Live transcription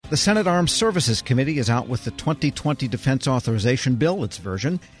The Senate Armed Services Committee is out with the 2020 Defense Authorization Bill, its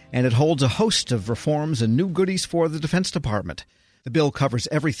version, and it holds a host of reforms and new goodies for the Defense Department. The bill covers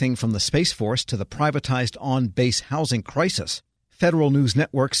everything from the Space Force to the privatized on-base housing crisis. Federal News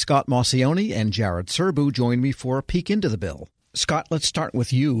Network's Scott Maucione and Jared Serbu join me for a peek into the bill. Scott, let's start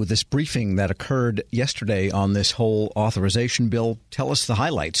with you. This briefing that occurred yesterday on this whole authorization bill, tell us the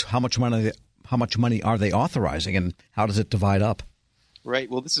highlights. How much money are they authorizing, and how does it divide up?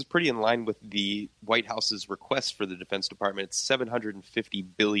 Right. Well, this is pretty in line with the White House's request for the Defense Department. It's $750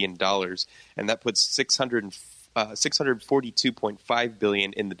 billion, and that puts $642.5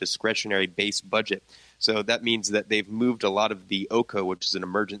 billion in the discretionary base budget. So that means that they've moved a lot of the OCO, which is an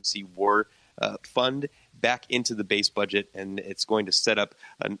emergency war fund, back into the base budget, and it's going to set up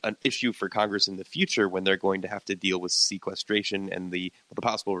an issue for Congress in the future when they're going to have to deal with sequestration and the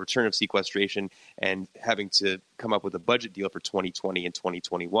possible return of sequestration and having to come up with a budget deal for 2020 and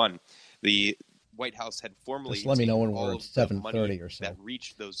 2021. The White House had formally just let me know when we're at 7:30 or so that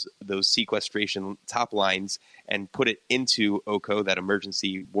reached those sequestration top lines and put it into OCO, that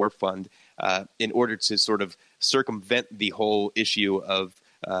emergency war fund, in order to sort of circumvent the whole issue of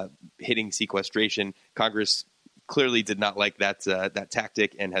hitting sequestration. Congress clearly did not like that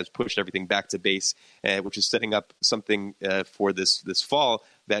tactic and has pushed everything back to base, which is setting up something for this fall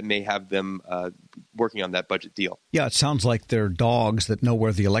that may have them working on that budget deal. Yeah, it sounds like they're dogs that know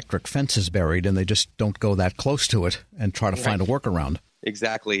where the electric fence is buried, and they just don't go that close to it and try to find a workaround.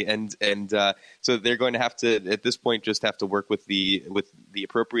 Exactly, and so they're going to have to, at this point, just have to work with the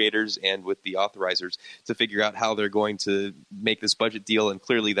appropriators and with the authorizers to figure out how they're going to make this budget deal. And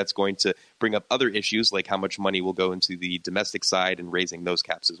clearly, that's going to bring up other issues like how much money will go into the domestic side and raising those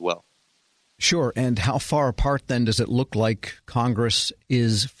caps as well. Sure. And how far apart, then, does it look like Congress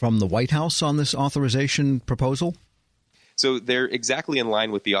is from the White House on this authorization proposal? So they're exactly in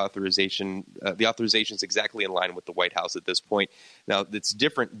line with the authorization. The authorization is exactly in line with the White House at this point. Now, it's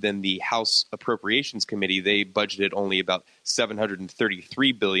different than the House Appropriations Committee. They budgeted only about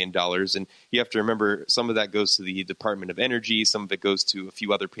 $733 billion. And you have to remember, some of that goes to the Department of Energy. Some of it goes to a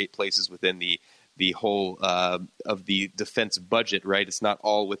few other places within the whole of the defense budget, right? It's not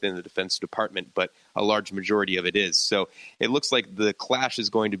all within the Defense Department, but a large majority of it is. So it looks like the clash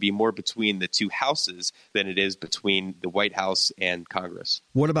is going to be more between the two houses than it is between the White House and Congress.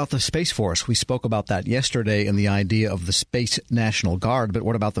 What about the Space Force? We spoke about that yesterday and the idea of the Space National Guard, but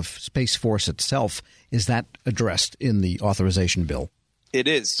what about the Space Force itself? Is that addressed in the authorization bill? It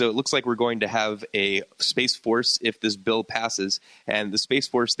is. So it looks like we're going to have a Space Force if this bill passes. And the Space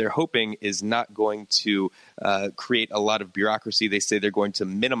Force, they're hoping, is not going to create a lot of bureaucracy. They say they're going to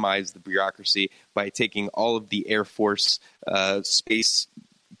minimize the bureaucracy by taking all of the Air Force space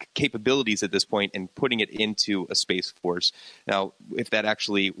capabilities at this point and putting it into a Space Force. Now, if that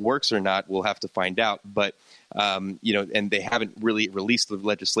actually works or not, we'll have to find out. But and they haven't really released the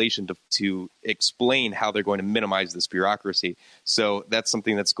legislation to explain how they're going to minimize this bureaucracy. So that's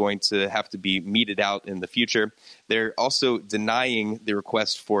something that's going to have to be meted out in the future. They're also denying the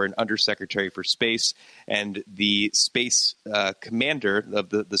request for an undersecretary for space, and the space commander of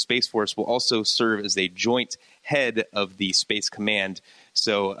the Space Force will also serve as a joint head of the Space Command.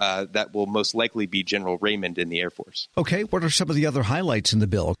 So that will most likely be General Raymond in the Air Force. Okay. What are some of the other highlights in the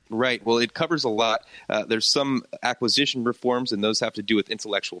bill? Right. Well, it covers a lot. There's some acquisition reforms, and those have to do with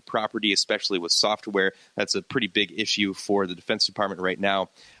intellectual property, especially with software. That's a pretty big issue for the Defense Department right now.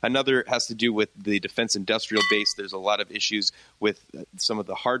 Another has to do with the defense industrial base. There's a lot of issues with some of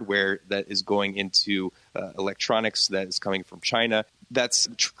the hardware that is going into electronics that is coming from China. That's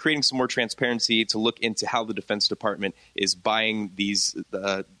creating some more transparency to look into how the Defense Department is buying these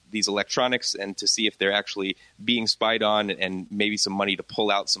electronics and to see if they're actually being spied on, and maybe some money to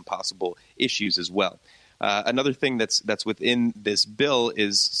pull out some possible issues as well. Another thing that's within this bill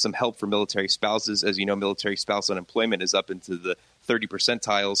is some help for military spouses. As you know, military spouse unemployment is up into the 30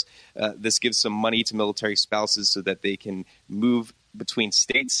 percentiles. This gives some money to military spouses so that they can move between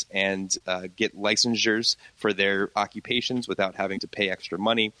states and get licensures for their occupations without having to pay extra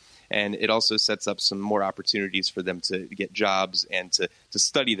money. And it also sets up some more opportunities for them to get jobs and to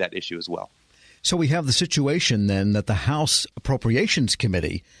study that issue as well. So we have the situation then that the House Appropriations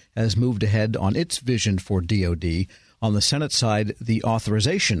Committee has moved ahead on its vision for DOD. On the Senate side, the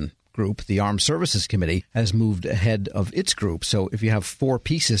authorization group, the Armed Services Committee, has moved ahead of its group. So if you have four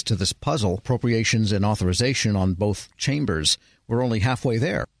pieces to this puzzle, appropriations and authorization on both chambers, we're only halfway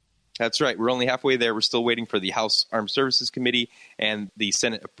there. That's right. We're only halfway there. We're still waiting for the House Armed Services Committee and the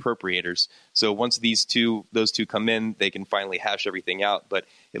Senate Appropriators. So once those two come in, they can finally hash everything out. But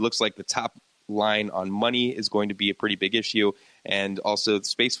it looks like the top line on money is going to be a pretty big issue. And also the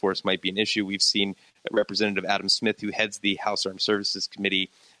Space Force might be an issue. We've seen Representative Adam Smith, who heads the House Armed Services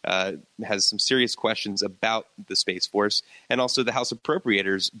Committee, has some serious questions about the Space Force. And also the House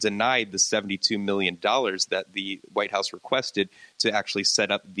Appropriators denied the $72 million that the White House requested to actually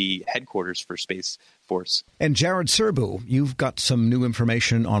set up the headquarters for Space Force. And Jared Serbu, you've got some new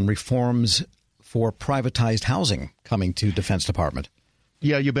information on reforms for privatized housing coming to Defense Department.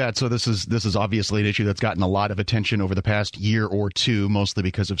 Yeah, you bet. So this is obviously an issue that's gotten a lot of attention over the past year or two, mostly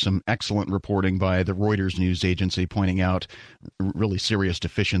because of some excellent reporting by the Reuters news agency pointing out really serious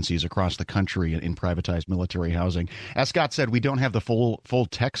deficiencies across the country in privatized military housing. As Scott said, we don't have the full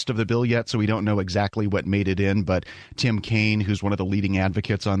text of the bill yet, so we don't know exactly what made it in. But Tim Kaine, who's one of the leading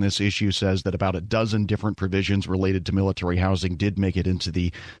advocates on this issue, says that about a dozen different provisions related to military housing did make it into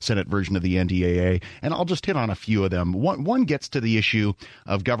the Senate version of the NDAA. And I'll just hit on a few of them. One gets to the issue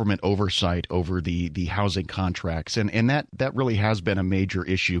of government oversight over the housing contracts, and that really has been a major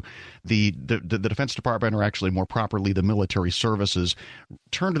issue. The Defense Department, or actually more properly the military services,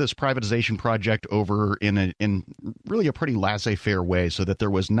 turned this privatization project over in really a pretty laissez-faire way, so that there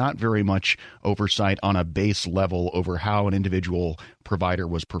was not very much oversight on a base level over how an individual provider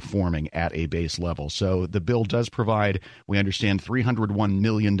was performing at a base level. So the bill does provide, we understand, $301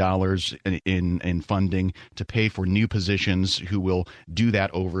 million in funding to pay for new positions who will do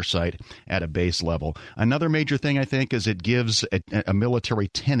that oversight at a base level. Another major thing, I think, is it gives a military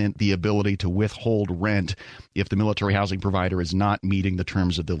tenant the ability to withhold rent if the military housing provider is not meeting the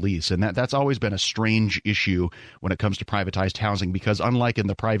terms of the lease. And that's always been a strange issue when it comes to privatized housing, because unlike in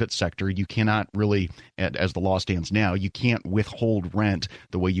the private sector, you cannot really, as the law stands now, you can't withhold rent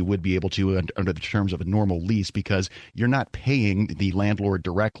the way you would be able to under the terms of a normal lease, because you're not paying the landlord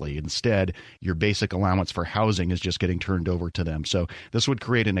directly. Instead, your basic allowance for housing is just getting turned over to them. So this would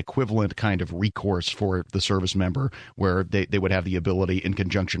create an equivalent kind of recourse for the service member, where they would have the ability, in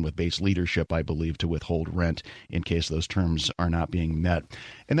conjunction with base leadership, I believe, to withhold rent in case those terms are not being met.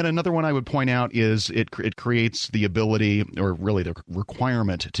 And then another one I would point out is it creates the ability, or really the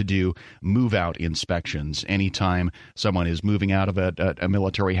requirement, to do move-out inspections anytime someone is moving out of a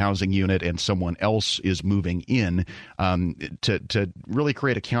military housing unit and someone else is moving in, to really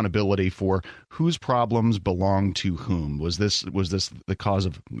create accountability for whose problems belong to whom. Was this the cause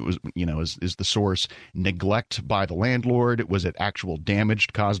of, is the source neglect by the landlord? Was it actual damage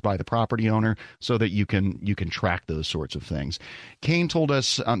caused by the property owner? So that you can track those sorts of things. Kaine told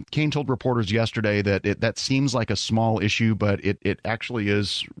reporters yesterday that seems like a small issue, but it actually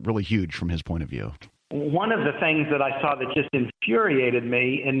is really huge from his point of view. One of the things that I saw that just infuriated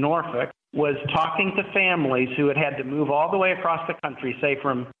me in Norfolk was talking to families who had to move all the way across the country, say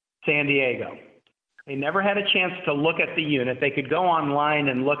from San Diego. They never had a chance to look at the unit. They could go online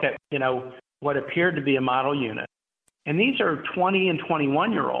and look at, what appeared to be a model unit. And these are 20 and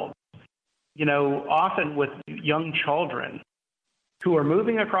 21-year-olds, often with young children, who are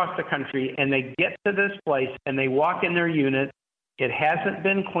moving across the country, and they get to this place and they walk in their unit. It hasn't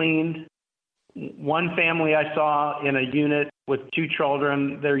been cleaned. One family I saw in a unit with two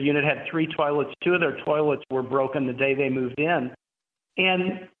children, their unit had 3 toilets. 2 of their toilets were broken the day they moved in.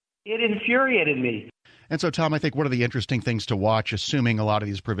 And it infuriated me. And so, Tom, I think one of the interesting things to watch, assuming a lot of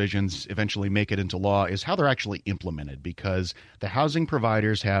these provisions eventually make it into law, is how they're actually implemented, because the housing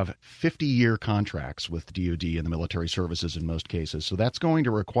providers have 50-year contracts with DoD and the military services in most cases. So that's going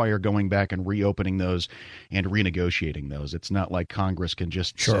to require going back and reopening those and renegotiating those. It's not like Congress can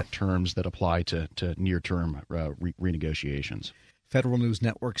just set terms that apply to near-term renegotiations. Federal News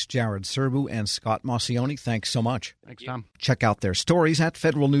Network's Jared Serbu and Scott Maucione, thanks so much. Thanks, Tom. Check out their stories at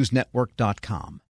federalnewsnetwork.com.